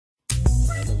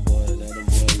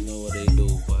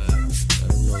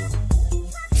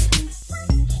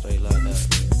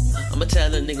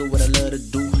nigga, what I love to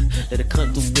do, let it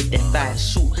come through with that fire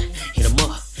shoot. Hit him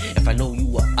up if I know you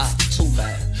a op too.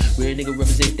 Real nigga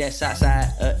represent that south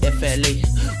side of FLA,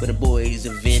 where the boys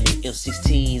invented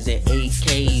M16s and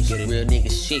AKs. Real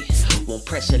nigga shit, won't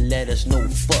pressure, let us know.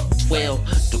 Fuck 12,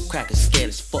 the crackers scared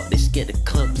as fuck. They scared to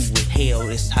come through with hell.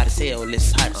 It's hot as hell,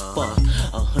 it's hot as fuck.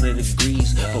 100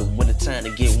 degrees, but when the time to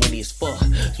get windy as fuck,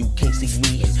 you can't see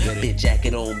me. Big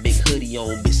jacket on, big hoodie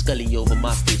on, big scully over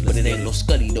my face, but it ain't no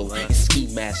scully though. It's ski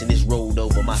mask and it's rolled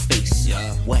over my face.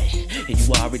 What? And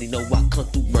you already know I come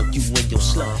through work you and your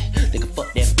slut. Nigga,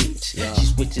 fuck that bitch. She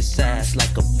switches sides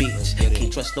like a bitch.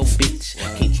 Can't trust no bitch.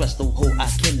 Can't trust no hoe. I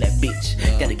kill that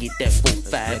bitch. Gotta get that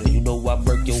 4-5, and you know I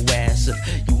murk your ass.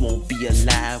 You won't be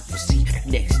alive. We'll see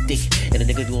next day. And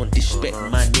the nigga gonna disrespect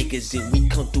my niggas, and we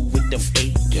come through with them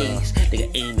AKs. Nigga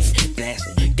aiming,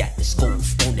 blasting, got the scope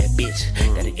on that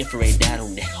bitch. Got an infrared dot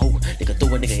on that hoe. Nigga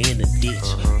throw a nigga in the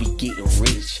ditch. We getting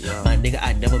rich. My nigga,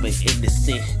 I never been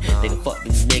innocent. Nigga, fuck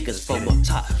them niggas from up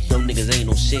top. Them niggas ain't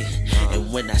no shit.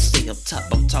 And when I say up top,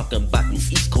 I'm talking about them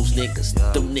East Coast niggas.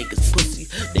 Them niggas pussy.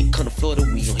 They come to Florida,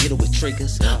 we gon' hit them with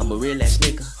triggers. I'm a real ass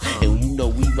nigga, and you know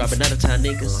we robbing out of town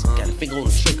niggas. Got a finger on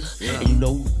the trigger, and you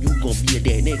know you gon' be a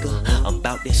dead nigga. I'm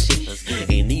about that shit,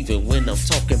 and even when I'm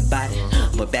talking about it,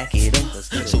 I'ma back it up.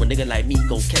 So a nigga like me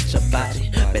gon' catch a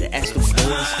body. Better ask them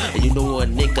boys, and you know a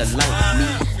nigga like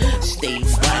me stay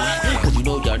violent, cause you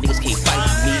know y'all niggas can't fight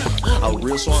me. A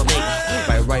real swamp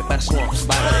nigga, right by the swamp,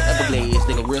 by the Everglades,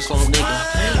 nigga, real swamp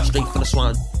nigga, straight from the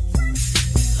swamp.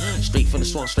 Straight from the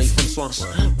swamp, straight from the swamps,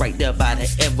 right there by the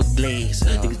Everglades.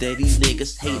 Niggas that these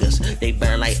niggas hate us, they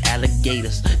burn like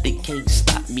alligators. They can't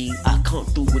stop me, I come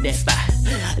through with that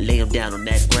fire. Lay them down on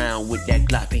that ground with that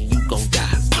Glock and you gon' die.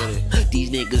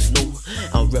 These niggas know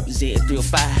I'm representing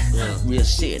 305. Real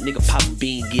shit, nigga pop a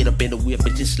bean, get up in the whip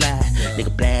and just slide.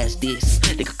 Nigga blast this,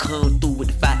 nigga come through with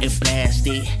the fire and blast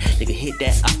it. Nigga hit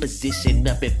that opposition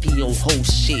up and pee on whole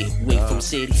shit. Wait from the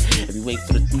city, if you wait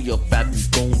for the 305, you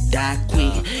gon' die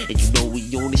quick. And you know we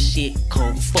on this shit,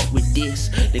 come fuck with this.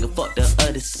 Nigga fuck the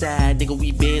other side, nigga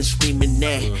we been screaming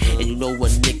that. And you know a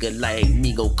nigga like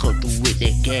me gon' come through with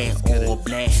that gas all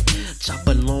black.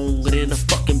 Chopper longer than a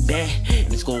fucking bat,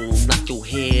 and it's gon' knock your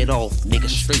head off, nigga,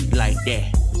 straight like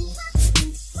that.